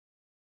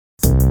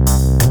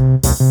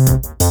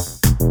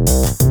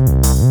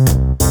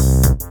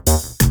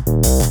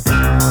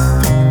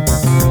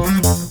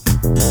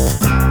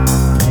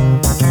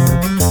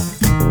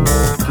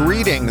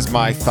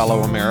my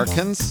fellow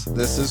Americans.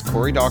 This is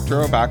Cory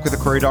Doctorow back with the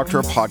Cory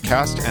Doctorow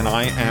podcast, and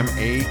I am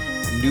a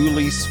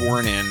newly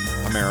sworn-in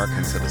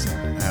American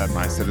citizen. I had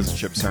my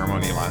citizenship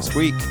ceremony last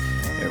week.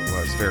 It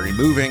was very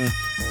moving.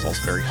 It's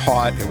also very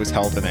hot. It was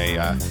held in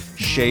a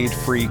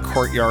shade-free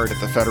courtyard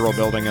at the Federal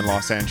Building in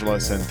Los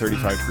Angeles in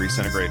 35 degrees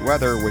centigrade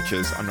weather, which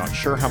is, I'm not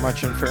sure how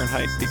much in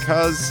Fahrenheit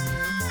because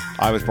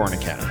I was born in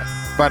Canada.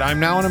 But I'm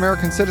now an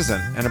American citizen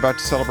and about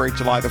to celebrate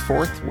July the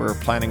 4th. We're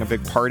planning a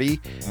big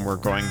party. We're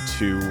going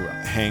to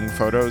hang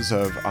photos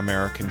of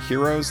American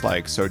heroes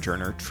like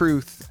Sojourner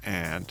Truth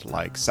and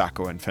like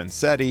Sacco and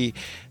Fancetti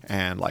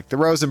and like the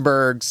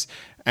Rosenbergs.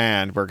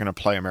 And we're going to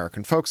play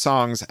American folk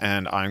songs,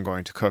 and I'm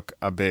going to cook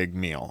a big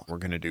meal. We're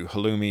going to do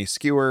halloumi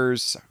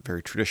skewers,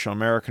 very traditional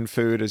American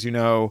food, as you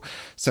know,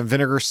 some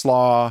vinegar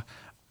slaw.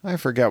 I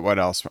forget what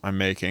else I'm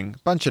making.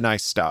 Bunch of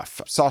nice stuff.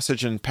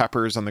 Sausage and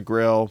peppers on the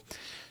grill.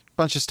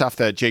 Bunch of stuff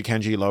that Jake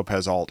Kenji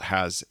Lopez Alt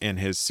has in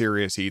his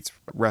Serious Eats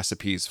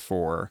recipes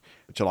for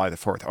July the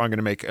 4th. Oh, I'm going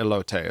to make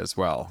elote as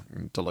well.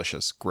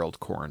 Delicious grilled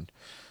corn.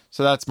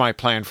 So that's my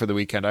plan for the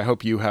weekend. I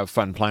hope you have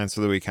fun plans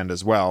for the weekend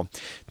as well.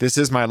 This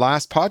is my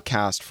last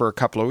podcast for a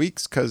couple of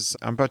weeks because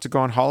I'm about to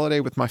go on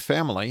holiday with my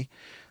family.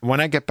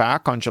 When I get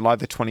back on July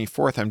the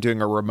 24th, I'm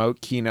doing a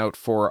remote keynote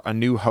for A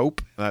New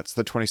Hope. That's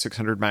the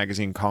 2600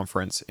 Magazine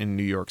Conference in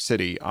New York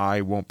City. I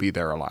won't be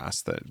there,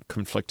 alas. That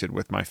conflicted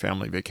with my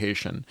family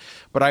vacation.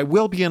 But I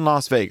will be in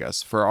Las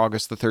Vegas for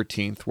August the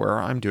 13th, where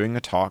I'm doing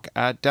a talk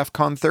at DEF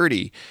CON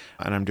 30.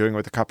 And I'm doing it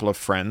with a couple of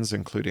friends,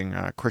 including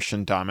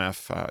Christian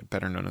Dameff,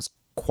 better known as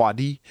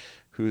Quadi,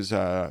 who's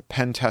a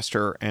pen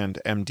tester and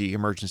MD,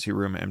 emergency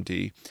room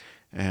MD.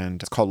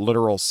 And it's called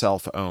Literal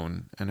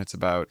Self-Own. And it's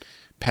about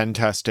pen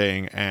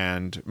testing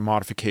and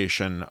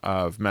modification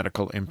of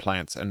medical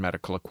implants and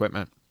medical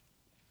equipment.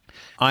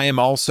 I am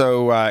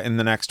also, in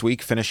the next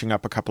week, finishing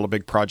up a couple of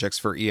big projects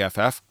for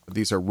EFF.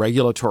 These are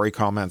regulatory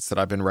comments that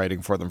I've been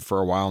writing for them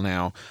for a while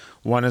now.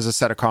 One is a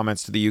set of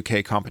comments to the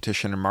UK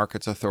Competition and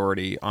Markets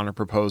Authority on a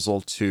proposal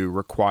to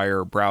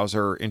require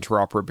browser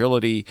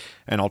interoperability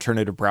and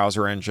alternative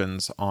browser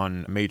engines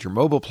on major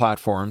mobile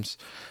platforms.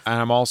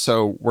 And I'm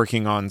also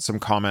working on some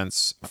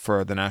comments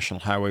for the National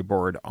Highway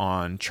Board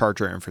on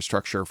charger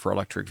infrastructure for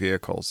electric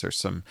vehicles. There's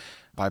some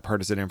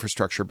bipartisan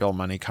infrastructure bill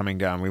money coming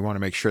down. We want to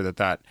make sure that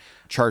that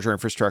charger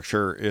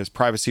infrastructure is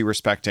privacy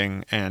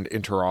respecting and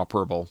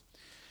interoperable.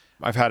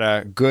 I've had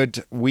a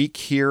good week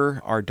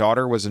here. Our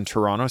daughter was in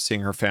Toronto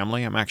seeing her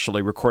family. I'm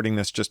actually recording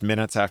this just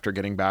minutes after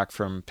getting back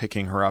from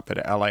picking her up at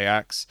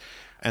LAX.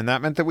 And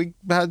that meant that we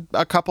had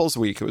a couples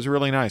week. It was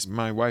really nice.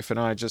 My wife and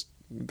I just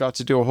got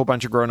to do a whole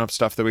bunch of grown-up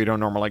stuff that we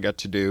don't normally get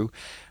to do.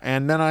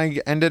 And then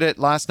I ended it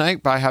last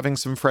night by having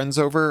some friends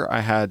over. I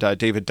had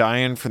David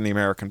Dyan from the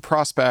American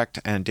Prospect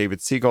and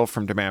David Siegel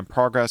from Demand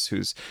Progress,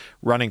 who's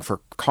running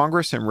for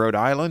Congress in Rhode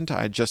Island.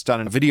 I had just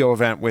done a video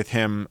event with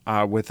him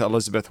with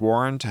Elizabeth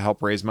Warren to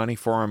help raise money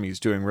for him. He's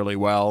doing really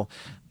well.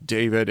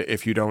 David,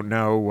 if you don't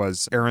know,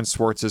 was Aaron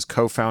Swartz's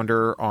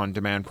co-founder on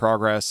Demand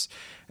Progress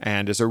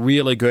and is a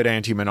really good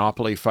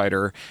anti-monopoly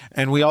fighter.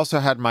 And we also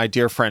had my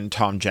dear friend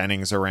Tom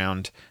Jennings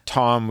around.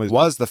 Tom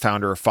was the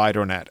founder of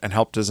FidoNet and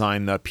helped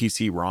design the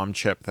PC ROM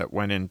chip that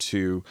went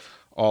into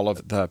all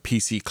of the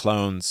PC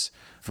clones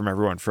from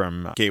everyone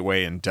from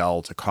Gateway and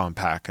Dell to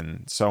Compaq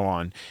and so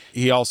on.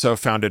 He also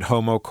founded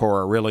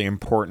HomoCore, a really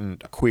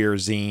important queer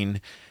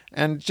zine,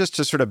 and just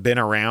to sort of been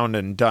around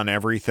and done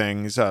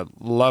everything. He's a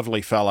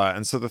lovely fella.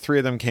 And so the three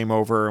of them came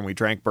over and we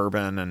drank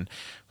bourbon and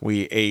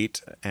we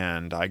ate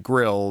and I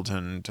grilled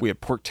and we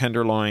had pork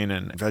tenderloin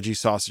and veggie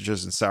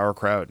sausages and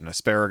sauerkraut and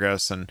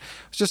asparagus. And it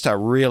was just a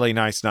really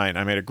nice night.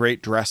 I made a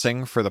great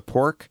dressing for the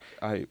pork.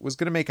 I was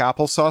going to make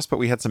applesauce, but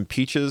we had some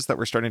peaches that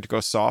were starting to go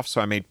soft.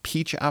 So I made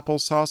peach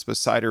applesauce with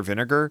cider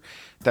vinegar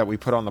that we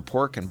put on the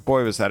pork. And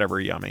boy, was that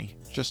ever yummy.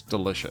 Just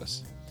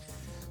delicious.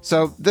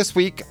 So this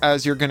week,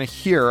 as you're going to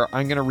hear,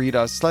 I'm going to read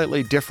a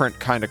slightly different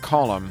kind of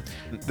column.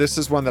 This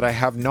is one that I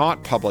have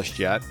not published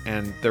yet,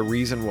 and the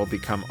reason will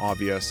become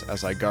obvious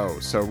as I go.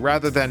 So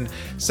rather than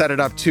set it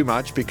up too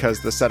much, because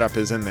the setup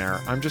is in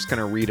there, I'm just going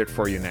to read it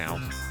for you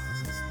now.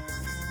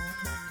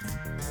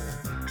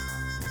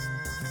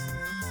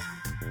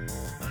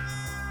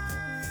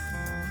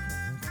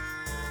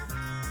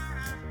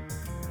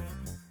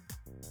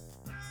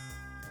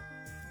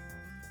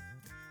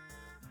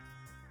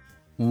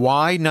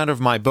 Why none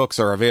of my books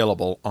are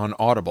available on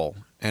Audible,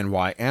 and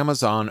why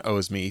Amazon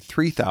owes me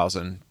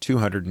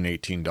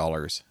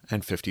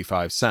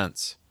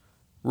 $3,218.55.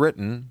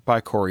 Written by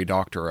Cory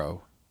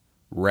Doctorow.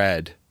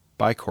 Read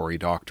by Cory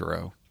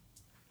Doctorow.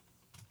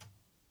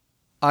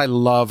 I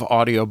love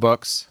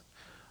audiobooks.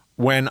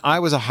 When I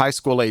was a high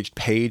school-aged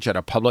page at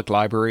a public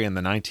library in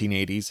the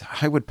 1980s,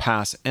 I would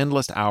pass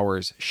endless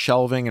hours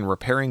shelving and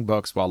repairing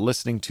books while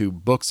listening to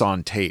books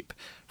on tape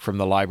from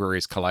the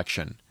library's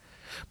collection.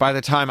 By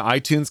the time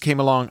iTunes came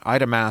along,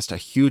 I'd amassed a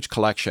huge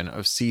collection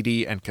of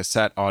CD and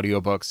cassette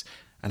audiobooks,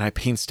 and I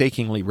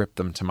painstakingly ripped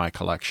them to my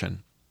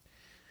collection.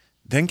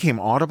 Then came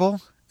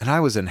Audible, and I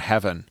was in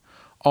heaven.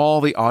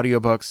 All the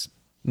audiobooks,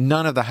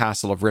 none of the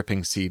hassle of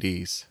ripping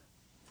CDs.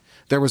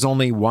 There was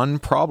only one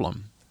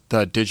problem: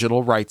 the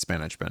digital rights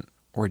management,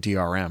 or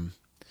DRM.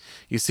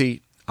 You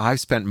see,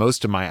 I've spent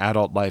most of my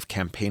adult life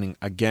campaigning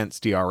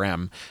against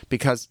DRM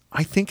because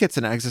I think it's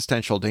an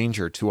existential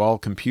danger to all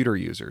computer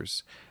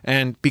users,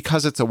 and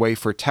because it's a way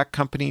for tech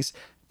companies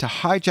to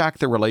hijack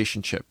the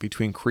relationship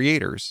between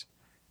creators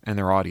and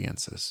their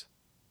audiences.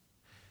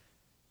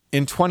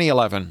 In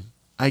 2011,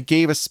 I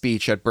gave a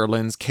speech at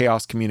Berlin's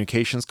Chaos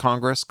Communications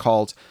Congress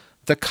called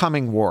The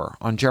Coming War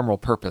on General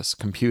Purpose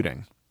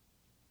Computing.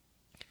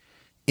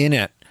 In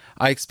it,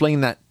 I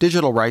explained that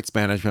digital rights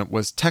management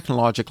was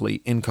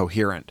technologically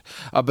incoherent,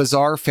 a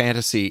bizarre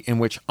fantasy in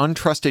which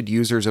untrusted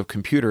users of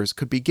computers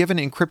could be given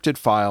encrypted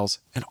files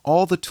and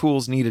all the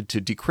tools needed to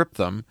decrypt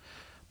them,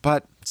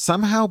 but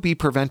somehow be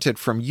prevented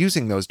from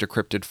using those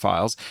decrypted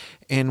files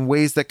in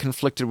ways that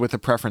conflicted with the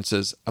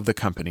preferences of the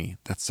company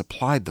that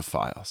supplied the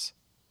files.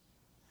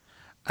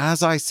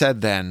 As I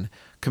said then,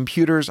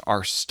 computers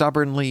are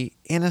stubbornly,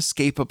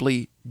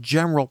 inescapably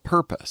general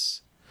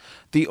purpose.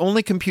 The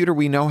only computer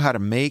we know how to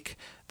make,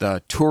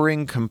 the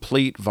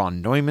Turing-complete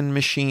von Neumann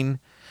machine,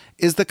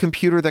 is the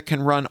computer that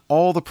can run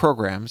all the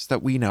programs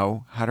that we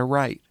know how to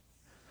write.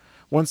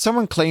 When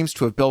someone claims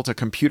to have built a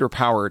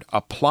computer-powered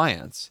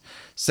appliance,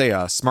 say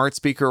a smart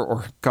speaker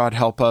or, God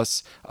help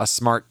us, a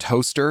smart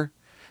toaster,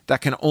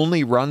 that can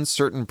only run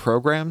certain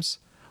programs,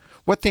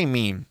 what they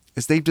mean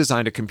is they've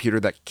designed a computer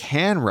that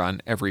can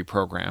run every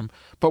program,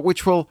 but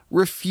which will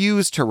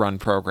refuse to run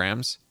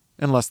programs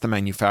unless the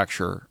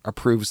manufacturer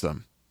approves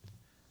them.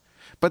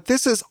 But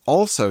this is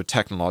also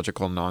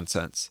technological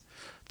nonsense.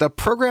 The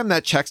program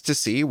that checks to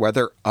see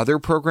whether other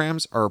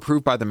programs are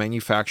approved by the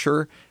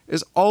manufacturer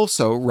is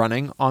also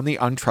running on the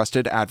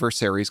untrusted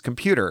adversary's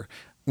computer.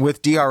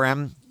 With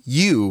DRM,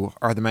 you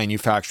are the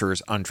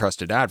manufacturer's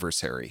untrusted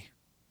adversary.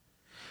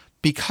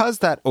 Because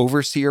that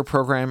overseer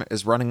program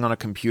is running on a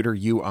computer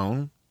you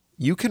own,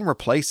 you can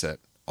replace it,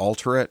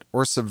 alter it,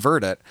 or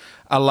subvert it,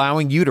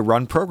 allowing you to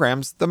run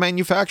programs the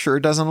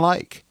manufacturer doesn't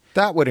like.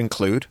 That would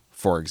include,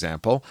 for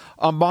example,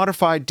 a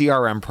modified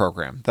DRM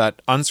program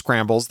that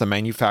unscrambles the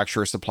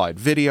manufacturer-supplied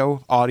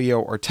video,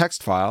 audio, or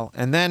text file,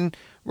 and then,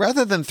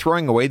 rather than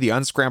throwing away the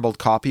unscrambled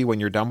copy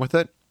when you're done with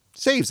it,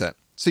 saves it,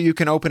 so you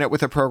can open it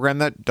with a program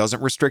that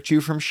doesn't restrict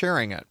you from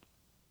sharing it.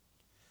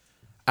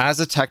 As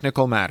a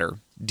technical matter,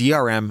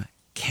 DRM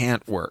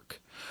can't work.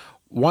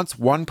 Once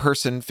one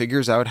person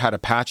figures out how to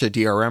patch a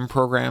DRM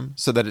program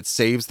so that it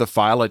saves the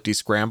file it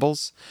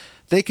descrambles,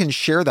 they can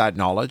share that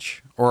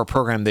knowledge, or a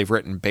program they've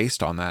written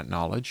based on that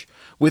knowledge,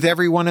 with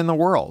everyone in the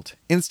world,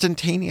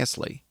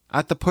 instantaneously,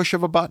 at the push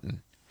of a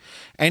button.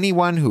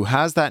 Anyone who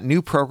has that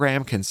new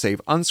program can save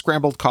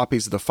unscrambled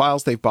copies of the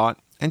files they've bought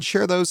and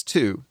share those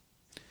too.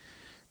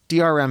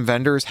 DRM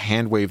vendors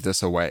hand-wave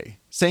this away,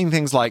 saying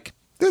things like,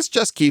 "This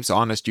just keeps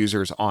honest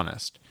users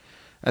honest."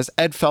 As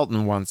Ed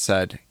Felton once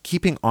said,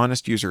 keeping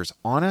honest users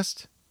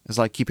honest is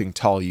like keeping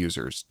tall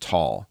users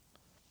tall.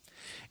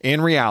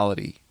 In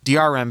reality,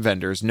 DRM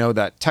vendors know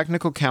that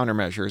technical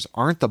countermeasures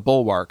aren't the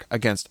bulwark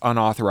against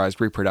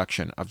unauthorized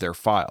reproduction of their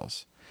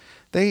files.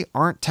 They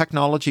aren't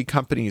technology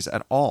companies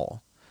at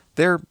all.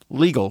 They're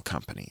legal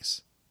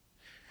companies.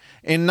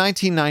 In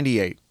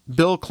 1998,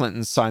 Bill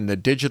Clinton signed the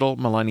Digital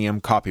Millennium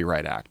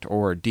Copyright Act,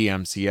 or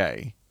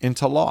DMCA,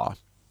 into law.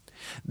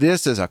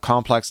 This is a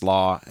complex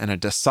law and a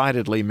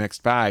decidedly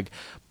mixed bag,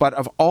 but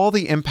of all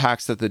the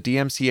impacts that the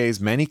DMCA's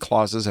many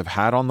clauses have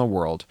had on the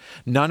world,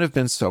 none have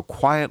been so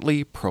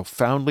quietly,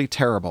 profoundly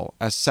terrible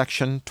as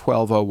Section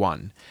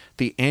 1201,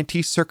 the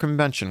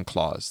anti-circumvention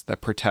clause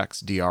that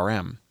protects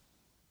DRM.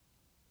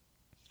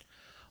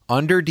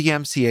 Under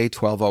DMCA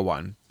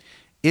 1201,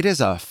 it is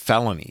a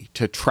felony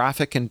to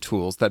traffic in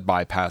tools that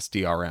bypass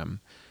DRM.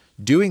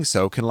 Doing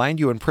so can land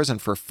you in prison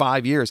for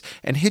 5 years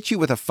and hit you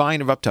with a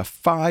fine of up to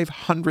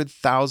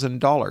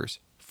 $500,000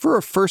 for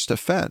a first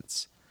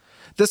offense.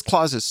 This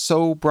clause is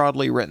so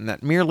broadly written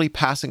that merely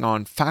passing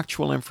on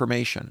factual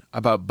information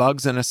about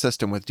bugs in a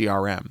system with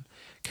DRM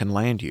can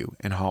land you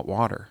in hot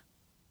water.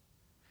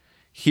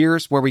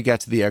 Here's where we get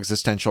to the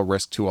existential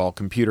risk to all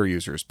computer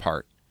users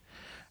part.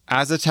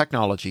 As a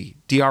technology,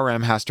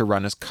 DRM has to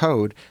run as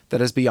code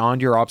that is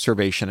beyond your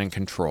observation and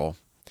control.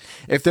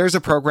 If there's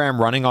a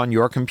program running on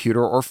your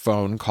computer or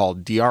phone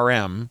called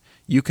DRM,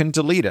 you can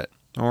delete it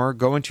or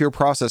go into your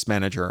process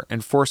manager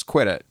and force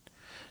quit it.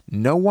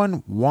 No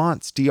one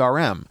wants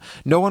DRM.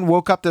 No one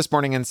woke up this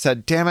morning and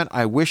said, "Damn it,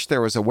 I wish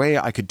there was a way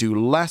I could do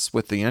less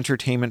with the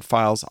entertainment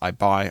files I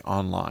buy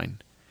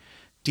online."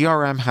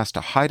 DRM has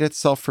to hide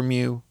itself from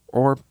you,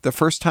 or the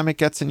first time it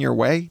gets in your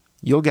way,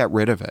 you'll get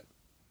rid of it.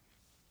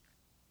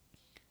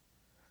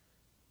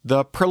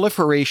 The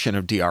proliferation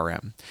of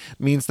DRM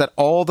means that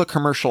all the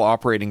commercial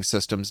operating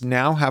systems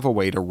now have a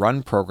way to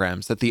run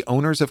programs that the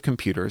owners of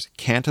computers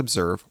can't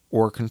observe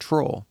or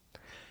control.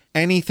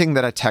 Anything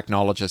that a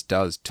technologist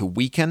does to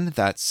weaken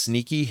that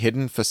sneaky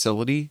hidden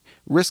facility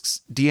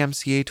risks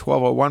DMCA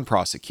 1201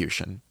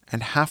 prosecution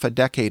and half a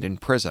decade in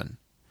prison.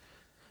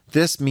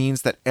 This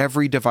means that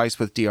every device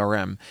with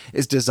DRM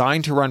is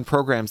designed to run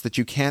programs that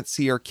you can't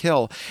see or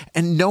kill,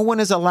 and no one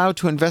is allowed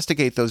to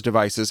investigate those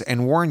devices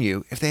and warn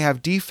you if they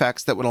have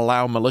defects that would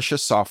allow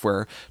malicious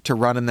software to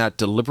run in that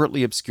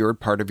deliberately obscured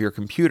part of your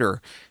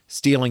computer,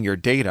 stealing your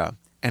data,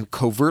 and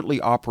covertly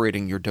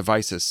operating your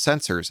device's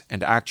sensors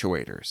and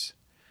actuators.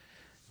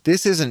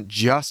 This isn't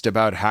just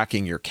about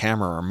hacking your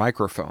camera or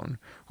microphone.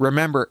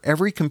 Remember,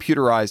 every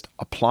computerized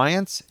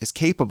appliance is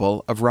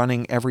capable of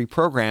running every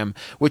program,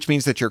 which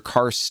means that your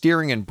car's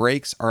steering and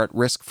brakes are at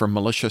risk from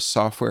malicious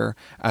software,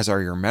 as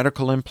are your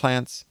medical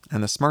implants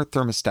and the smart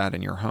thermostat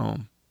in your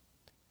home.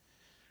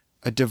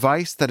 A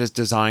device that is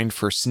designed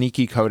for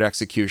sneaky code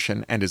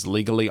execution and is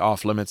legally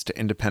off limits to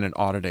independent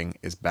auditing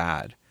is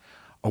bad.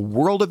 A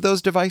world of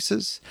those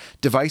devices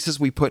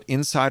we put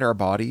inside our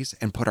bodies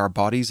and put our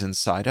bodies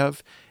inside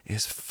of,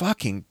 is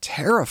fucking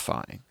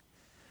terrifying.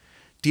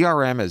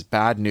 DRM is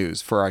bad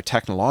news for our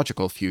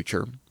technological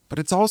future, but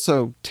it's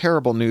also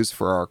terrible news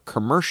for our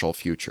commercial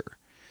future.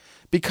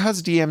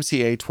 Because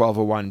DMCA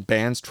 1201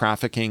 bans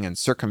trafficking and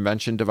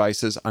circumvention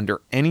devices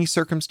under any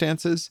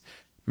circumstances,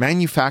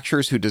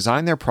 manufacturers who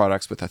design their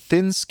products with a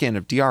thin skin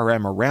of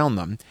DRM around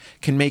them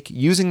can make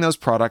using those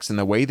products in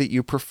the way that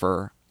you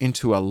prefer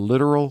into a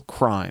literal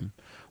crime,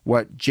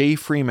 what Jay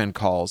Freeman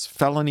calls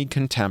felony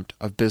contempt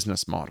of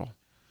business model.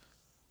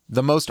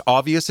 The most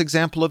obvious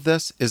example of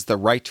this is the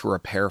right to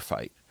repair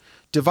fight.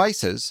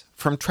 Devices,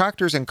 from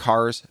tractors and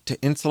cars to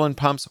insulin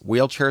pumps,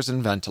 wheelchairs,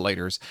 and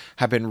ventilators,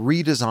 have been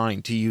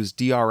redesigned to use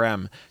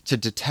DRM to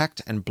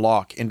detect and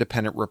block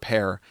independent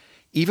repair,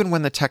 even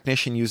when the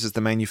technician uses the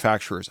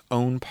manufacturer's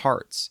own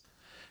parts.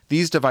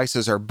 These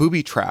devices are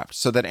booby-trapped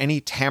so that any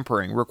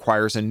tampering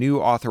requires a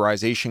new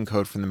authorization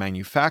code from the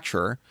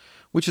manufacturer,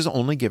 which is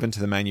only given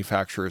to the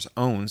manufacturer's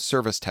own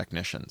service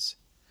technicians.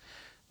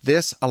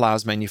 This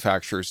allows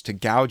manufacturers to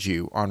gouge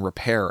you on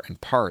repair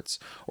and parts,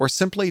 or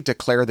simply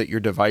declare that your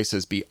device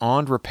is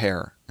beyond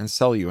repair and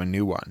sell you a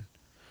new one.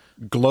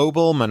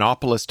 Global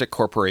monopolistic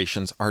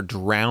corporations are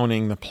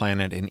drowning the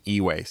planet in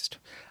e-waste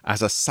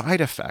as a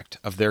side effect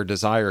of their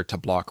desire to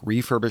block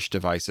refurbished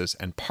devices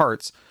and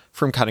parts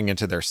from cutting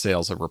into their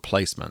sales of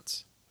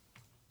replacements.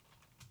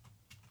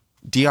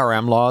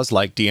 DRM laws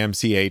like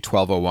DMCA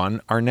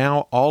 1201 are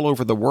now all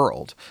over the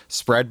world,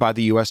 spread by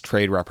the U.S.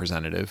 Trade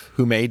Representative,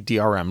 who made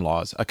DRM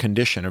laws a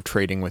condition of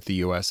trading with the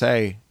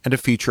USA and a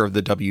feature of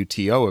the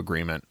WTO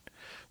agreement.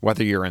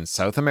 Whether you're in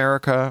South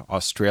America,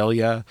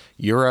 Australia,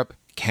 Europe,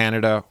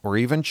 Canada, or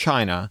even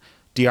China,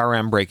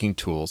 DRM breaking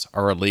tools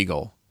are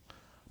illegal.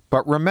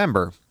 But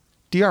remember,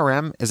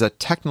 DRM is a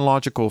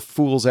technological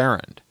fool's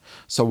errand.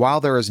 So while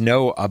there is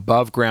no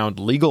above-ground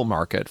legal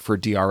market for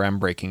DRM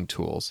breaking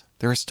tools,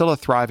 there is still a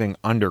thriving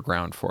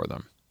underground for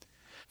them.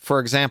 For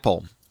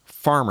example,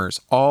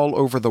 farmers all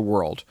over the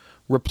world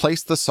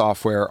replace the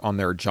software on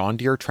their John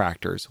Deere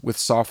tractors with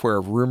software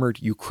of rumored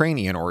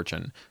Ukrainian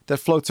origin that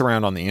floats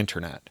around on the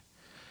internet.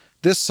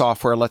 This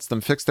software lets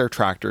them fix their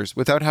tractors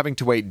without having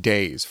to wait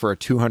days for a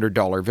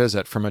 $200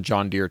 visit from a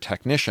John Deere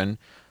technician,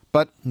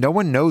 but no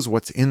one knows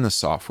what's in the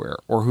software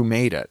or who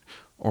made it,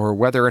 or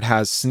whether it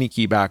has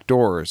sneaky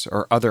backdoors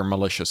or other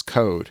malicious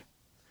code.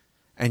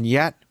 And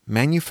yet,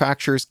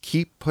 manufacturers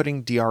keep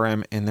putting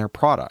DRM in their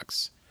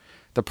products.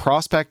 The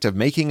prospect of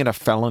making it a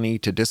felony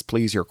to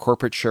displease your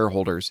corporate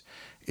shareholders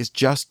is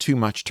just too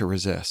much to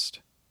resist.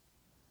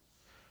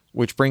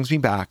 Which brings me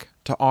back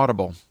to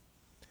Audible.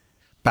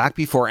 Back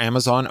before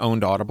Amazon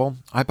owned Audible,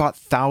 I bought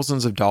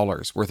thousands of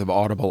dollars worth of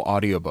Audible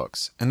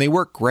audiobooks, and they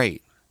work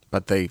great,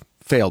 but they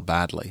failed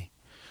badly.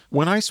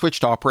 When I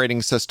switched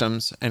operating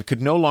systems and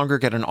could no longer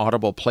get an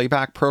Audible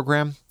playback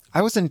program,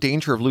 I was in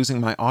danger of losing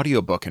my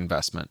audiobook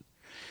investment.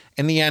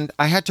 In the end,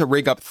 I had to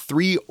rig up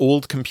 3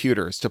 old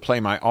computers to play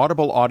my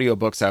Audible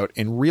audiobooks out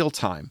in real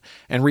time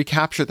and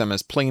recapture them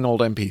as plain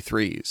old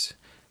MP3s.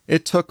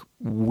 It took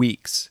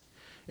weeks.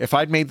 If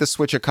I'd made the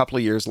switch a couple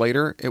of years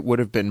later, it would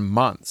have been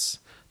months.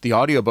 The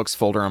audiobooks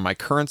folder on my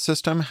current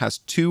system has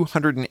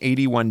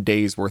 281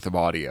 days worth of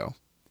audio.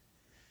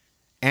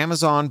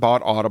 Amazon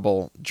bought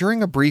Audible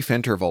during a brief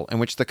interval in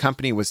which the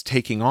company was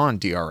taking on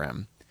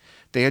DRM.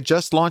 They had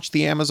just launched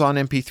the Amazon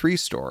MP3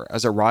 store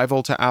as a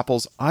rival to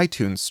Apple's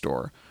iTunes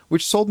store,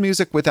 which sold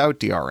music without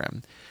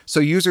DRM, so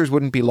users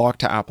wouldn't be locked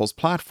to Apple's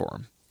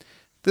platform.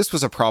 This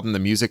was a problem the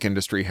music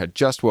industry had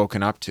just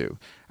woken up to.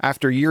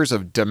 After years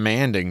of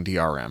demanding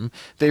DRM,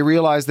 they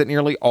realized that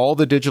nearly all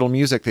the digital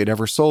music they'd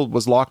ever sold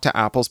was locked to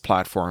Apple's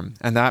platform,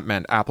 and that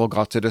meant Apple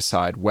got to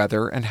decide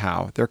whether and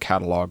how their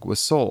catalog was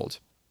sold.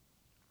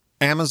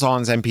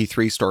 Amazon's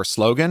MP3 store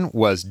slogan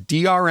was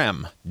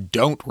DRM,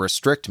 don't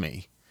restrict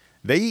me.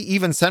 They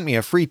even sent me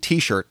a free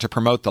t-shirt to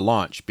promote the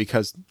launch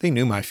because they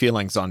knew my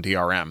feelings on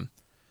DRM.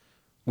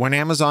 When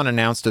Amazon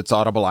announced its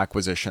Audible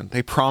acquisition,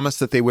 they promised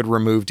that they would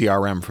remove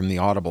DRM from the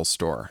Audible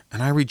store,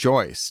 and I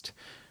rejoiced.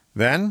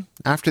 Then,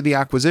 after the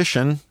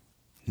acquisition,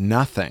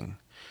 nothing.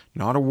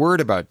 Not a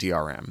word about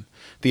DRM.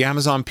 The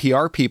Amazon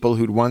PR people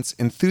who'd once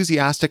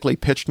enthusiastically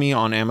pitched me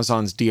on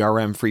Amazon's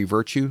DRM-free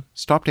virtue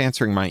stopped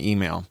answering my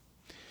email.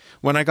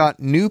 When I got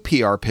new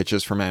PR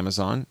pitches from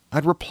Amazon,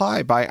 I'd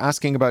reply by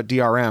asking about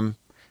DRM,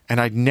 and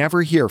I'd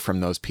never hear from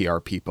those PR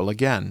people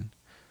again.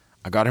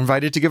 I got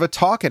invited to give a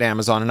talk at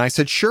Amazon, and I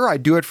said, sure,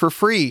 I'd do it for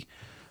free,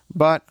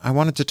 but I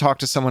wanted to talk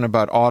to someone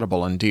about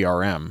Audible and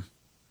DRM.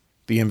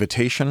 The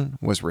invitation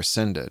was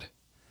rescinded.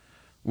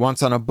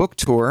 Once on a book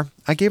tour,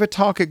 I gave a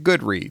talk at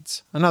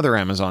Goodreads, another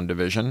Amazon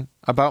division,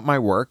 about my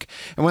work,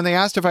 and when they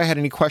asked if I had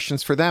any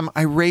questions for them,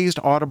 I raised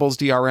Audible's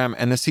DRM,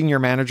 and the senior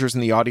managers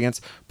in the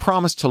audience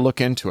promised to look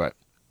into it.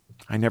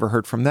 I never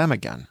heard from them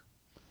again.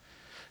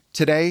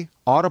 Today,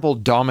 Audible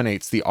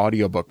dominates the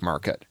audiobook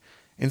market.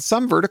 In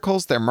some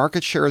verticals, their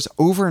market share is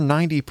over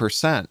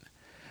 90%,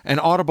 and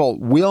Audible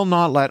will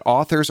not let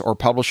authors or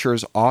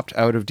publishers opt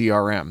out of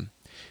DRM.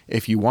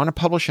 If you want to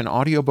publish an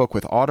audiobook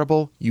with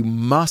Audible, you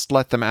must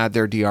let them add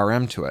their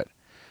DRM to it.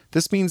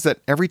 This means that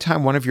every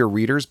time one of your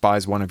readers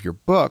buys one of your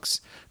books,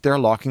 they're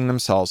locking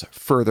themselves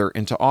further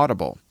into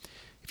Audible.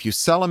 If you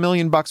sell $1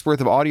 million worth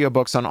of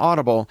audiobooks on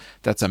Audible,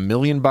 that's $1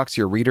 million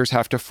your readers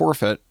have to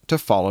forfeit to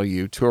follow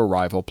you to a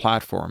rival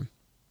platform.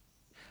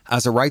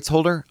 As a rights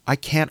holder, I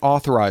can't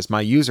authorize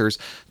my users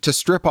to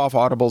strip off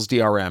Audible's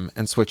DRM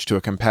and switch to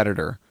a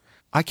competitor.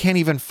 I can't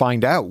even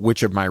find out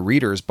which of my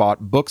readers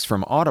bought books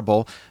from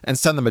Audible and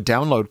send them a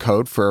download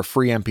code for a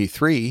free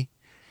MP3.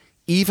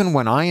 Even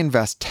when I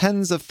invest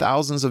tens of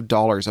thousands of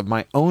dollars of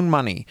my own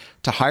money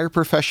to hire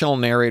professional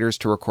narrators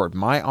to record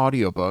my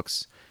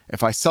audiobooks,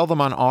 if I sell them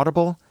on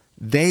Audible,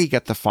 they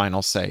get the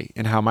final say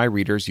in how my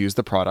readers use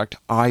the product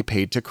I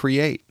paid to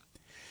create.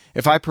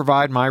 If I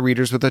provide my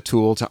readers with a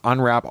tool to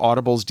unwrap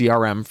Audible's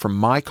DRM from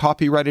my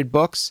copyrighted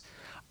books,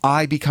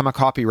 I become a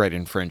copyright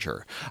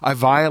infringer. I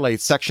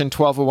violate Section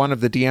 1201 of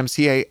the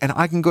DMCA, and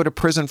I can go to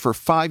prison for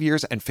 5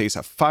 years and face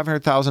a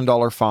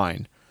 $500,000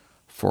 fine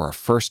for a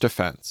first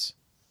offense.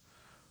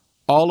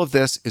 All of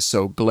this is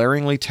so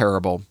glaringly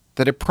terrible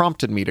that it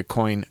prompted me to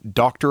coin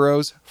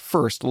Doctorow's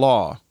first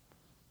law.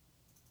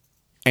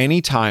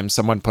 Anytime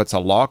someone puts a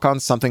lock on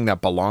something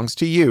that belongs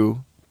to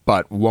you,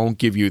 but won't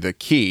give you the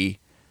key,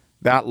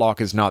 that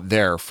lock is not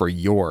there for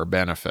your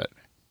benefit.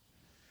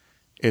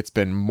 It's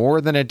been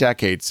more than a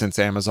decade since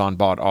Amazon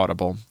bought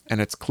Audible, and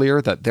it's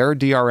clear that their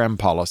DRM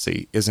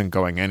policy isn't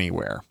going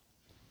anywhere.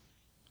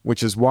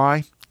 Which is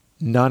why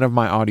none of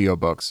my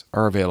audiobooks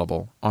are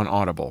available on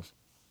Audible.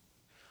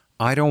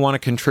 I don't want to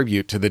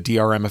contribute to the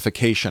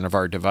DRMification of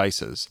our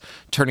devices,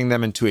 turning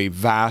them into a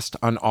vast,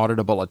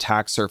 unauditable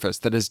attack surface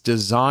that is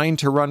designed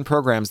to run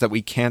programs that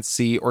we can't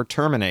see or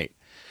terminate.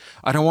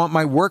 I don't want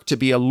my work to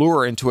be a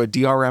lure into a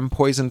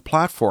DRM-poisoned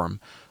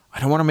platform. I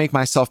don't want to make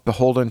myself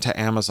beholden to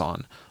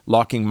Amazon,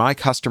 locking my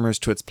customers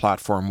to its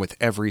platform with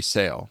every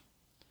sale.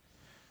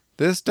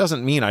 This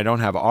doesn't mean I don't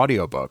have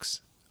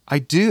audiobooks. I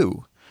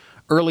do.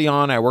 Early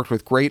on, I worked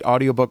with great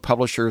audiobook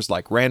publishers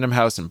like Random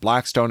House and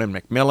Blackstone and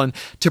Macmillan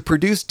to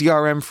produce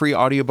DRM-free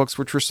audiobooks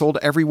which were sold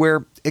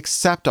everywhere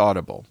except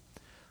Audible.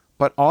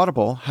 But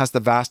Audible has the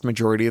vast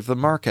majority of the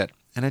market,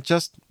 and it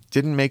just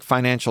didn't make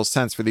financial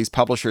sense for these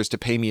publishers to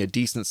pay me a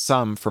decent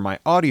sum for my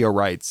audio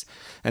rights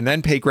and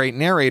then pay great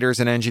narrators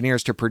and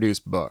engineers to produce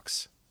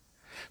books.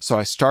 So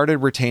I started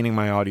retaining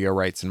my audio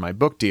rights in my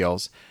book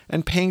deals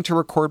and paying to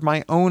record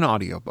my own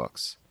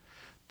audiobooks.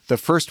 The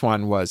first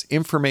one was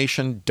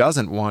Information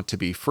Doesn't Want to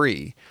Be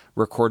Free,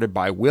 recorded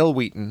by Will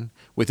Wheaton,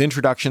 with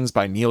introductions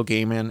by Neil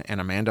Gaiman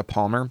and Amanda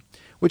Palmer,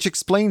 which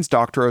explains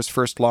Doctorow's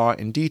first law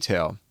in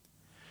detail.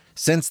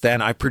 Since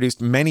then, I've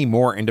produced many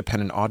more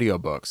independent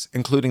audiobooks,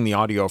 including the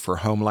audio for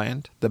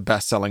Homeland, the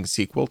best-selling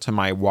sequel to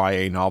my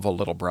YA novel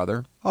Little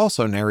Brother,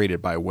 also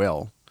narrated by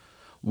Will.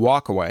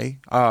 Walkaway,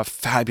 a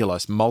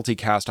fabulous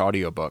multicast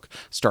audiobook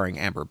starring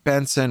Amber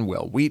Benson,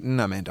 Will Wheaton,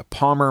 Amanda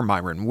Palmer,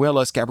 Myron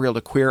Willis, Gabrielle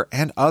DeQueer,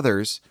 and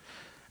others.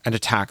 And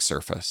Attack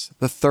Surface,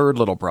 the third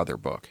Little Brother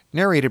book,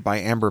 narrated by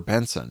Amber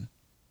Benson.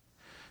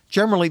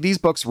 Generally, these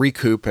books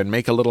recoup and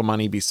make a little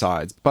money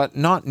besides, but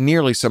not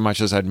nearly so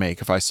much as I'd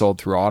make if I sold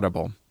through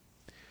Audible.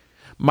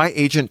 My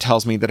agent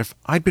tells me that if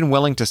I'd been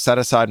willing to set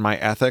aside my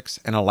ethics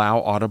and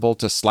allow Audible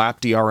to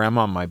slap DRM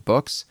on my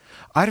books,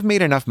 I'd have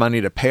made enough money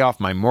to pay off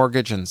my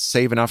mortgage and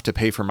save enough to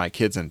pay for my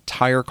kids'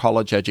 entire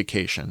college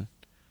education.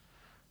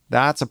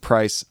 That's a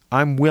price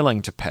I'm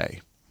willing to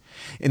pay.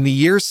 In the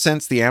years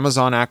since the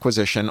Amazon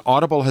acquisition,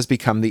 Audible has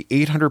become the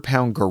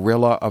 800-pound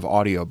gorilla of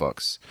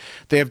audiobooks.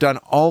 They have done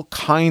all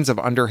kinds of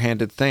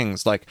underhanded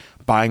things, like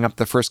buying up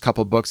the first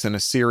couple books in a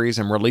series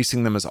and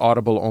releasing them as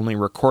Audible-only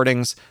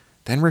recordings,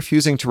 then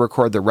refusing to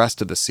record the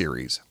rest of the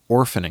series,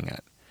 orphaning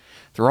it.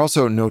 They're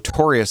also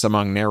notorious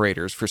among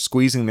narrators for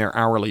squeezing their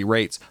hourly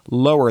rates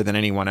lower than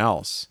anyone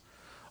else.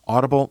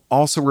 Audible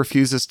also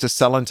refuses to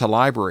sell into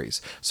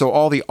libraries, so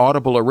all the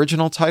Audible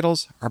original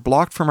titles are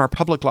blocked from our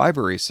public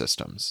library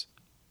systems.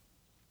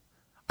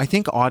 I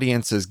think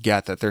audiences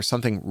get that there's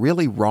something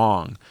really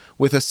wrong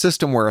with a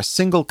system where a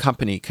single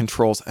company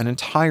controls an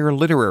entire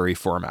literary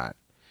format.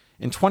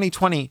 In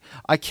 2020,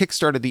 I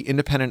kickstarted the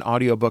independent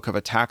audiobook of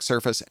Attack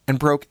Surface and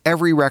broke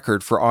every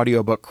record for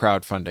audiobook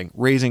crowdfunding,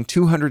 raising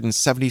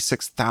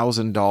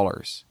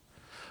 $276,000.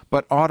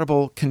 But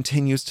Audible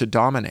continues to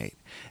dominate,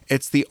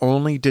 It's the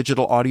only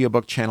digital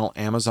audiobook channel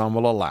Amazon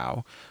will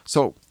allow,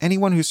 so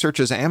anyone who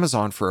searches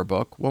Amazon for a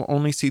book will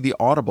only see the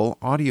Audible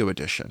audio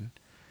edition.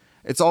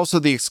 It's also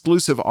the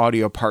exclusive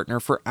audio partner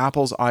for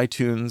Apple's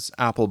iTunes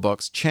Apple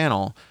Books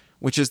channel,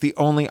 which is the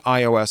only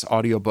iOS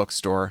audiobook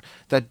store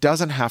that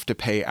doesn't have to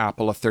pay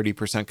Apple a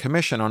 30%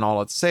 commission on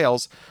all its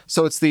sales,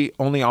 so it's the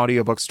only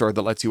audiobook store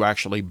that lets you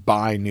actually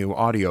buy new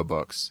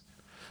audiobooks.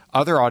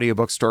 Other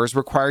audiobook stores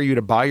require you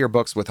to buy your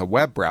books with a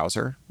web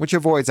browser, which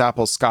avoids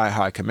Apple's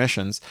sky-high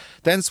commissions,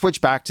 then switch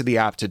back to the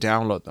app to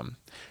download them.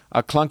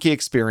 A clunky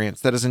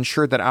experience that has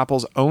ensured that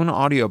Apple's own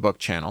audiobook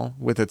channel,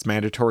 with its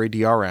mandatory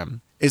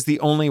DRM, is the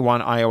only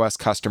one iOS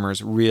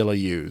customers really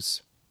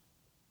use.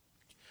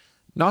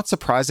 Not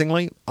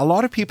surprisingly, a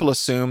lot of people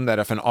assume that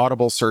if an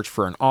Audible search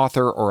for an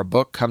author or a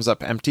book comes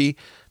up empty,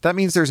 that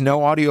means there's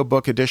no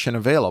audiobook edition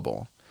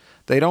available.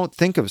 They don't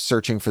think of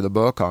searching for the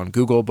book on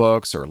Google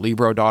Books or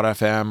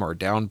Libro.fm or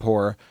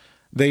Downpour.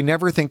 They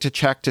never think to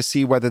check to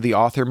see whether the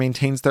author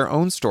maintains their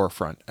own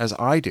storefront, as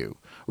I do,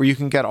 where you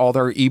can get all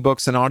their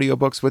ebooks and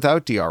audiobooks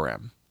without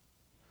DRM.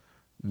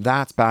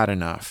 That's bad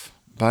enough,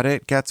 but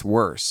it gets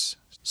worse.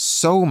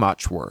 So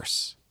much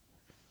worse.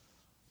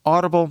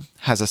 Audible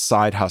has a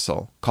side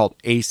hustle called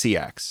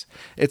ACX.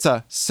 It's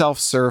a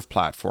self-serve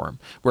platform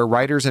where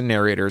writers and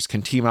narrators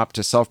can team up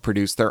to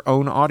self-produce their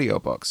own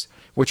audiobooks,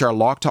 which are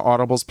locked to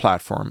Audible's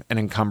platform and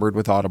encumbered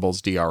with Audible's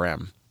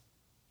DRM.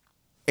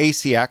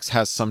 ACX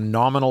has some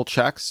nominal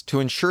checks to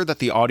ensure that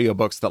the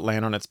audiobooks that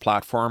land on its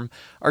platform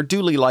are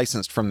duly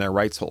licensed from their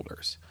rights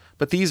holders,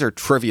 but these are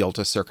trivial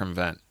to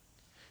circumvent.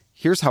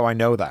 Here's how I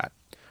know that.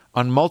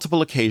 On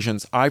multiple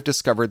occasions, I've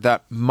discovered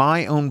that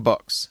my own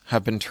books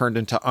have been turned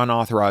into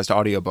unauthorized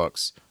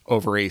audiobooks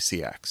over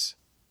ACX.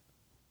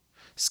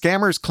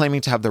 Scammers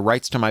claiming to have the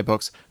rights to my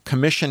books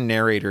commission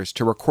narrators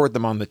to record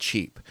them on the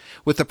cheap,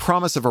 with the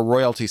promise of a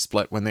royalty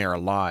split when they are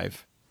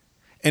live.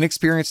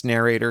 Inexperienced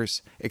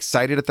narrators,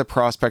 excited at the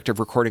prospect of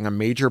recording a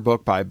major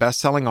book by a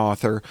best-selling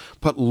author,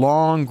 put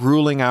long,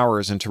 grueling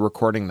hours into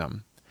recording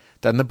them.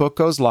 Then the book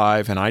goes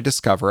live and I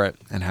discover it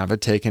and have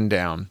it taken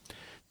down.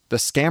 The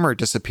scammer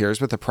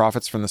disappears with the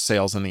profits from the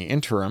sales in the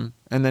interim,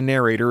 and the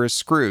narrator is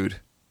screwed.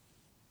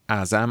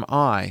 As am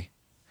I.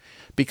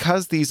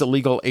 Because these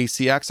illegal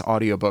ACX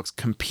audiobooks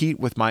compete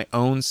with my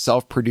own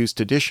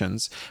self-produced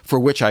editions, for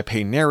which I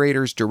pay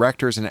narrators,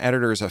 directors, and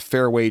editors a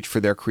fair wage for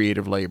their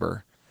creative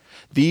labor.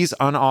 These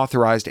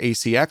unauthorized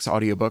ACX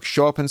audiobooks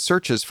show up in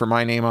searches for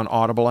my name on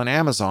Audible and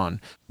Amazon,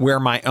 where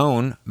my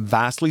own,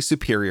 vastly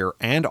superior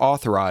and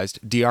authorized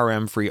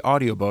DRM-free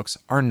audiobooks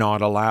are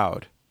not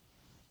allowed.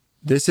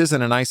 This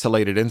isn't an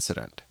isolated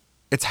incident.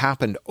 It's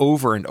happened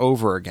over and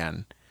over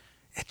again.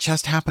 It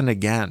just happened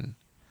again.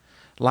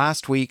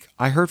 Last week,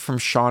 I heard from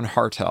Sean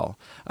Hartel,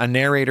 a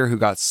narrator who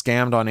got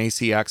scammed on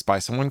ACX by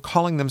someone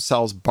calling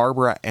themselves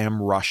Barbara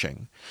M.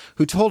 Rushing,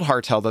 who told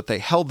Hartel that they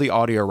held the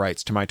audio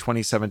rights to my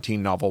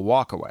 2017 novel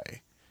Walkaway.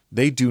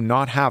 They do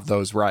not have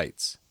those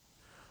rights.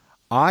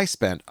 I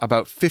spent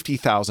about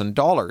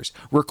 $50,000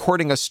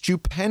 recording a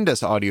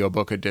stupendous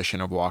audiobook edition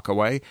of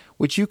Walkaway,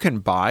 which you can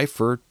buy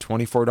for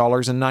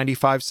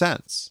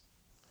 $24.95.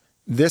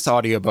 This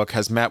audiobook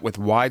has met with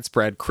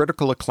widespread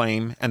critical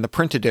acclaim, and the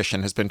print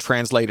edition has been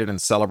translated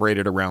and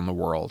celebrated around the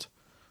world.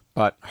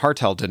 But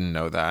Hartel didn't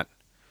know that.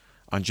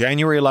 On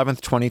January 11,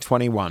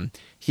 2021,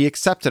 he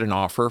accepted an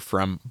offer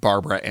from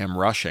Barbara M.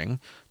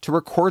 Rushing to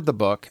record the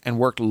book and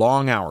worked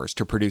long hours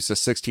to produce a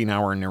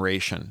 16-hour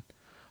narration.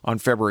 On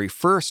February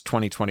 1st,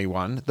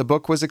 2021, the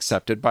book was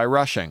accepted by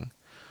Rushing.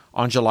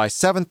 On July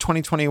 7th,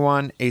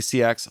 2021,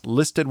 ACX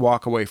listed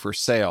Walkaway for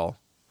sale.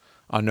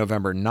 On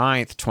November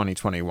 9th,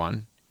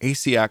 2021,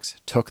 ACX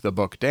took the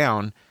book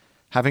down,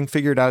 having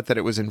figured out that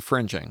it was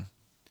infringing.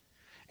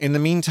 In the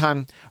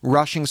meantime,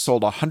 Rushing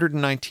sold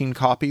 119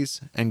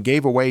 copies and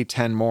gave away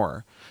 10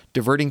 more,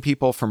 diverting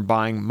people from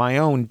buying my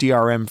own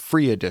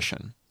DRM-free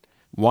edition.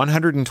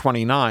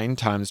 129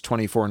 times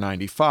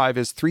 $24.95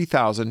 is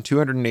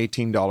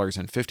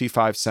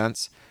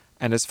 $3,218.55,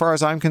 and as far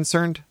as I'm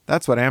concerned,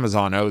 that's what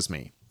Amazon owes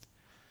me.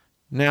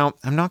 Now,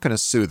 I'm not going to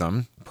sue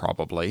them,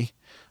 probably.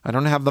 I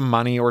don't have the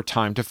money or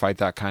time to fight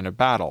that kind of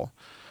battle.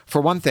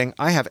 For one thing,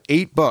 I have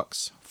 8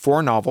 books,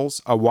 4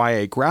 novels, a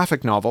YA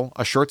graphic novel,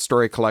 a short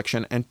story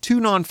collection, and 2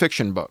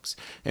 nonfiction books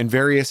in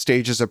various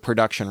stages of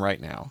production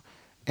right now.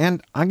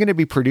 And I'm going to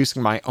be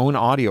producing my own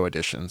audio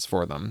editions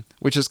for them,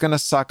 which is going to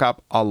suck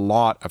up a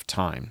lot of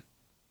time.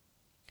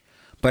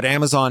 But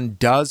Amazon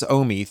does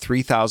owe me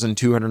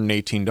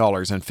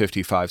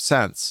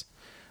 $3,218.55,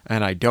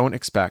 and I don't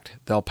expect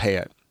they'll pay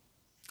it.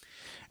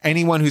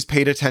 Anyone who's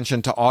paid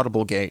attention to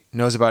Audiblegate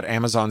knows about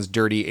Amazon's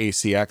dirty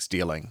ACX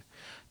dealing.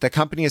 The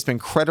company has been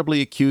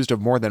credibly accused of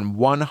more than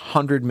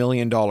 $100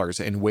 million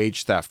in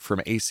wage theft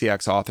from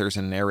ACX authors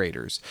and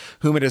narrators,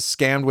 whom it has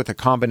scammed with a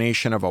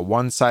combination of a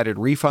one-sided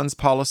refunds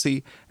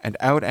policy and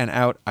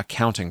out-and-out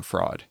accounting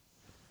fraud.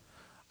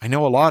 I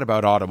know a lot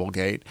about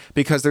Audiblegate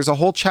because there's a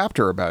whole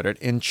chapter about it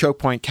in Choke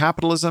Point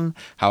Capitalism,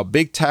 how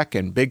big tech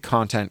and big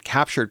content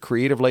captured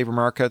creative labor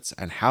markets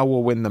and how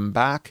we'll win them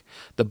back,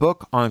 the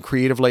book on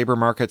creative labor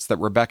markets that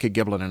Rebecca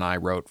Giblin and I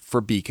wrote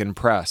for Beacon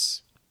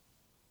Press.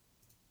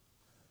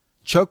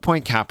 Choke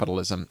Point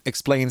Capitalism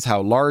explains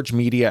how large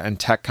media and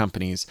tech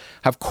companies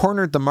have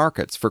cornered the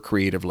markets for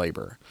creative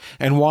labor,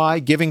 and why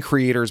giving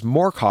creators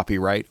more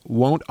copyright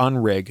won't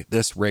unrig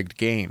this rigged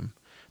game.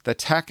 The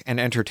tech and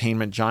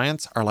entertainment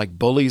giants are like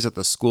bullies at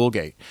the school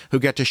gate who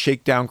get to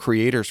shake down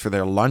creators for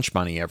their lunch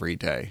money every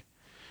day.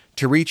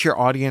 To reach your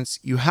audience,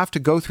 you have to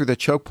go through the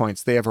choke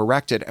points they have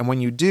erected, and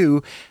when you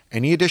do,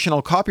 any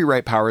additional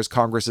copyright powers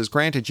Congress has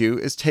granted you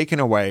is taken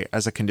away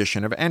as a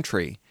condition of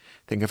entry.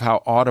 Think of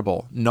how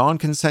Audible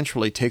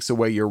non-consensually takes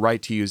away your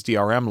right to use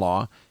DRM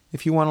law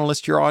if you want to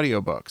list your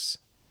audiobooks.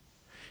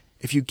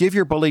 If you give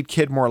your bullied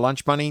kid more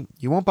lunch money,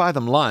 you won't buy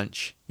them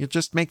lunch. You'll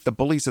just make the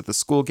bullies at the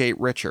school gate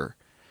richer.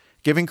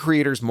 Giving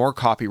creators more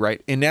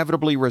copyright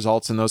inevitably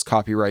results in those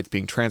copyrights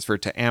being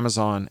transferred to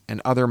Amazon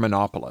and other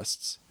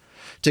monopolists.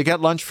 To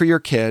get lunch for your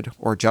kid,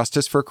 or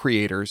justice for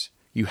creators,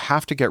 you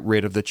have to get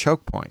rid of the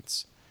choke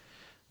points.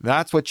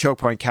 That's what choke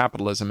point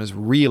capitalism is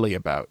really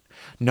about.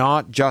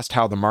 Not just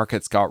how the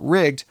markets got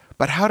rigged,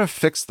 but how to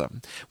fix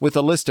them, with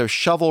a list of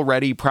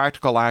shovel-ready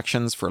practical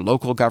actions for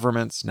local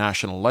governments,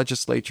 national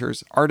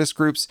legislatures, artist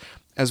groups,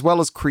 as well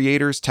as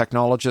creators,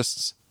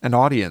 technologists, and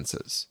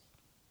audiences.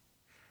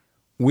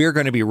 We're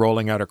going to be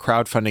rolling out a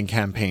crowdfunding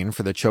campaign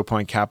for the Choke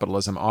Point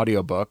Capitalism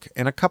audiobook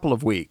in a couple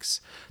of weeks.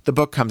 The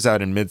book comes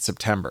out in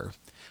mid-September.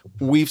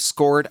 We've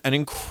scored an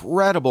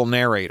incredible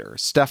narrator,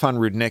 Stefan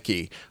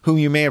Rudnicki, whom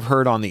you may have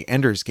heard on the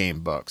Ender's Game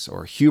books,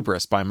 or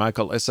Hubris by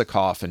Michael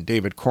Isikoff and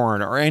David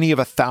Korn, or any of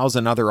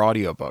 1,000 other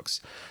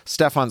audiobooks.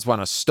 Stefan's won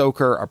a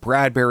Stoker, a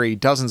Bradbury,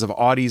 dozens of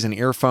Audies and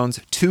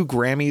earphones, 2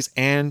 Grammys,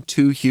 and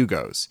 2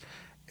 Hugos.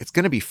 It's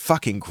going to be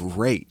fucking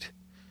great.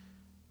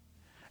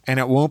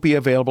 And it won't be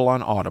available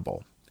on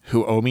Audible,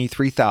 who owe me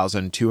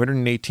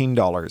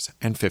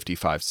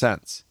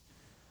 $3,218.55.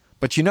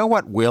 But you know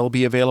what will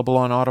be available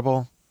on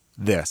Audible?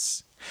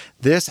 This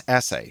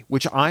essay,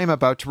 which I am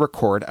about to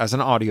record as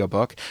an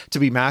audiobook to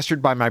be mastered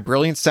by my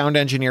brilliant sound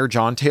engineer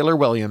John Taylor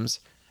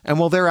Williams, and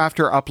will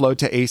thereafter upload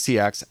to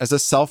ACX as a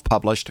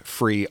self-published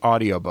free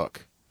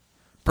audiobook.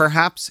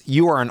 Perhaps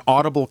you are an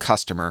Audible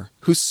customer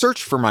who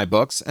searched for my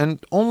books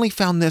and only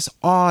found this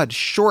odd,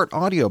 short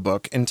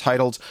audiobook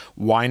entitled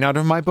Why None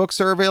of My Books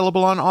Are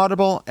Available on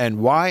Audible and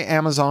Why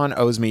Amazon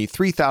Owes Me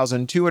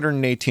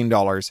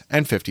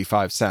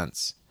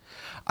 $3,218.55.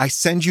 I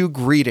send you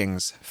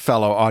greetings,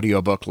 fellow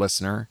audiobook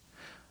listener.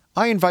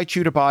 I invite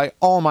you to buy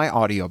all my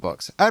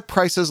audiobooks at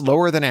prices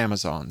lower than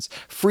Amazon's,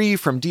 free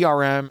from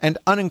DRM and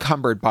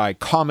unencumbered by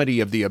comedy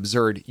of the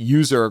absurd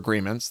user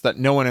agreements that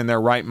no one in their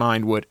right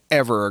mind would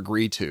ever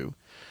agree to.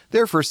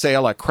 They're for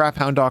sale at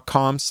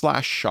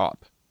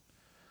craphound.com/shop.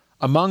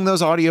 Among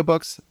those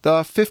audiobooks,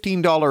 the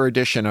 $15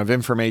 edition of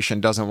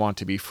Information Doesn't Want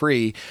to Be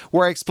Free,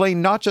 where I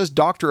explain not just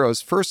Dr.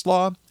 O's first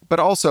law, but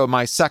also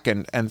my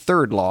second and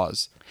third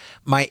laws.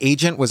 My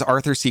agent was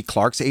Arthur C.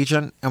 Clarke's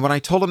agent, and when I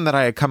told him that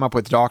I had come up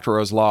with Dr.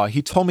 O's law,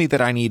 he told me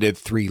that I needed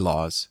 3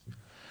 laws.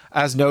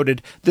 As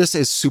noted, this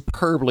is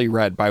superbly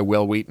read by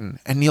Will Wheaton,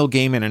 and Neil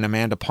Gaiman and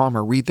Amanda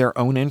Palmer read their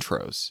own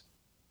intros.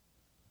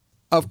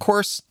 Of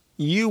course,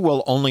 you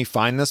will only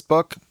find this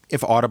book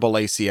if Audible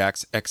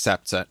ACX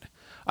accepts it.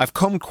 I've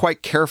combed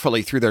quite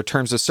carefully through their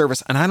terms of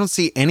service, and I don't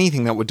see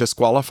anything that would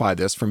disqualify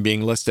this from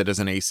being listed as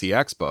an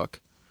ACX book.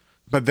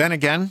 But then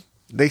again,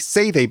 they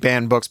say they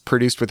ban books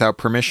produced without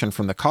permission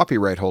from the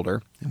copyright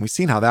holder, and we've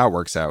seen how that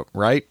works out,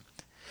 right?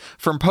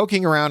 From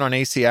poking around on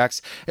ACX,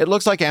 it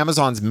looks like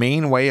Amazon's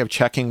main way of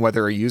checking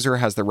whether a user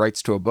has the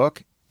rights to a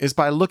book is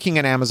by looking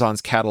at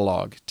Amazon's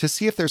catalog to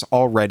see if there's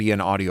already an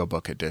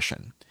audiobook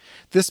edition.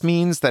 This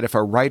means that if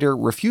a writer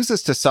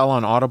refuses to sell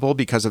on Audible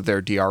because of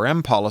their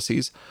DRM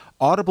policies,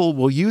 Audible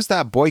will use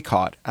that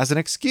boycott as an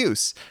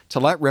excuse to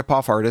let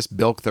ripoff artists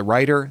bilk the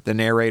writer, the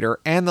narrator,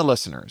 and the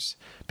listeners.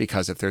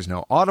 Because if there's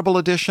no Audible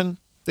edition,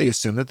 they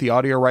assume that the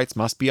audio rights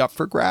must be up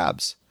for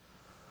grabs.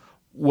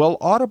 Will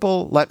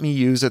Audible let me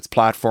use its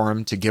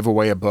platform to give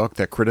away a book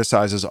that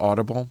criticizes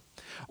Audible?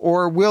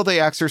 Or will they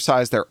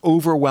exercise their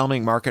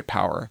overwhelming market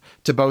power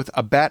to both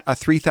abet a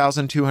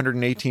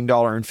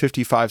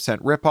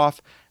 $3,218.55 ripoff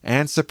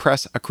and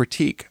suppress a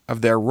critique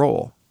of their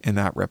role in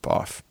that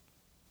ripoff?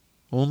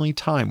 Only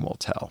time will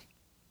tell.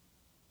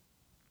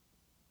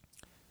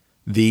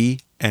 The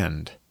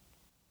end.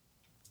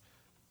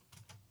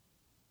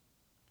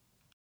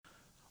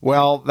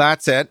 Well,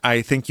 that's it.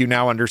 I think you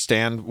now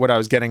understand what I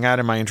was getting at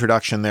in my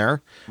introduction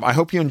there. I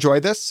hope you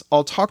enjoyed this.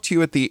 I'll talk to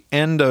you at the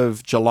end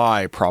of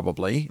July,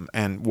 probably,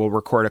 and we'll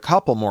record a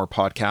couple more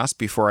podcasts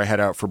before I head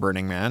out for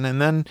Burning Man. And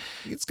then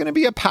it's going to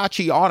be a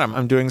patchy autumn.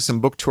 I'm doing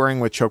some book touring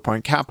with Choke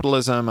Point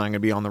Capitalism. I'm going to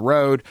be on the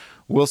road.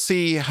 We'll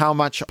see how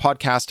much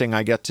podcasting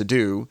I get to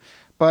do.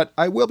 But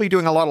I will be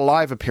doing a lot of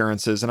live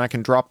appearances, and I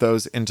can drop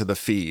those into the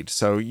feed.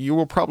 So you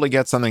will probably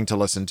get something to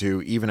listen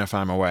to, even if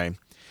I'm away.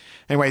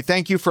 Anyway,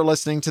 thank you for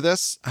listening to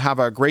this. Have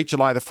a great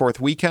July the 4th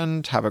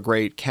weekend. Have a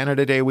great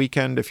Canada Day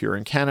weekend if you're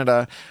in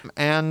Canada.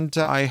 And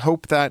I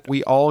hope that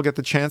we all get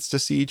the chance to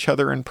see each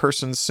other in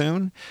person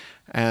soon,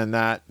 and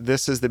that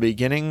this is the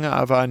beginning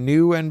of a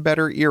new and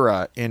better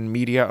era in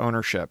media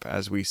ownership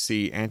as we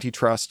see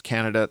antitrust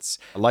candidates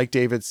like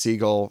David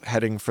Siegel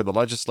heading for the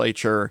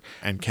legislature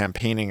and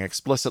campaigning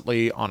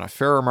explicitly on a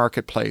fairer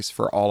marketplace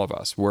for all of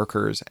us,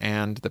 workers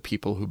and the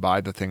people who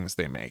buy the things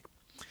they make.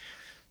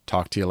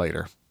 Talk to you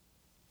later.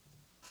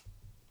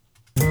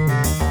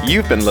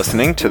 You've been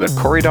listening to the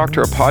Cory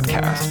Doctorow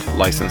podcast,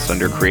 licensed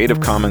under Creative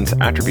Commons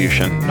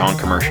Attribution,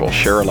 Non-Commercial,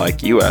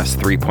 Share-alike US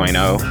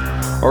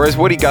 3.0, or as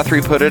Woody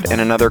Guthrie put it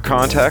in another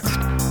context,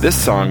 this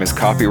song is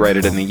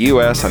copyrighted in the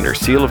US under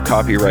seal of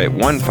copyright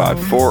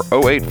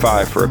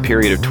 154085 for a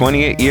period of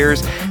 28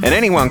 years, and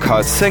anyone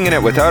caught singing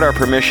it without our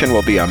permission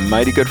will be a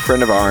mighty good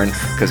friend of ourn,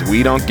 because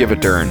we don't give a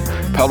darn.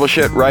 Publish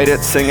it, write it,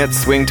 sing it,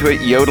 swing to it,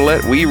 yodel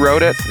it, we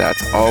wrote it,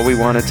 that's all we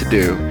wanted to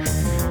do.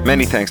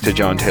 Many thanks to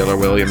John Taylor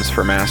Williams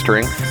for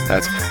mastering.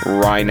 That's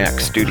Ryneck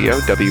Studio,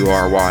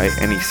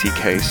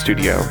 WRYNECK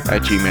Studio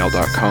at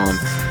gmail.com.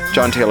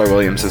 John Taylor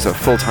Williams is a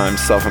full-time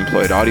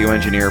self-employed audio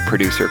engineer,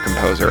 producer,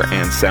 composer,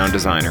 and sound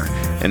designer.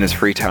 In his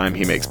free time,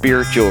 he makes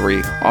beer,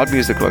 jewelry, odd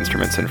musical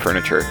instruments, and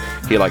furniture.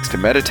 He likes to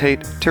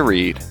meditate, to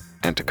read,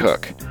 and to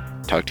cook.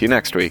 Talk to you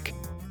next week.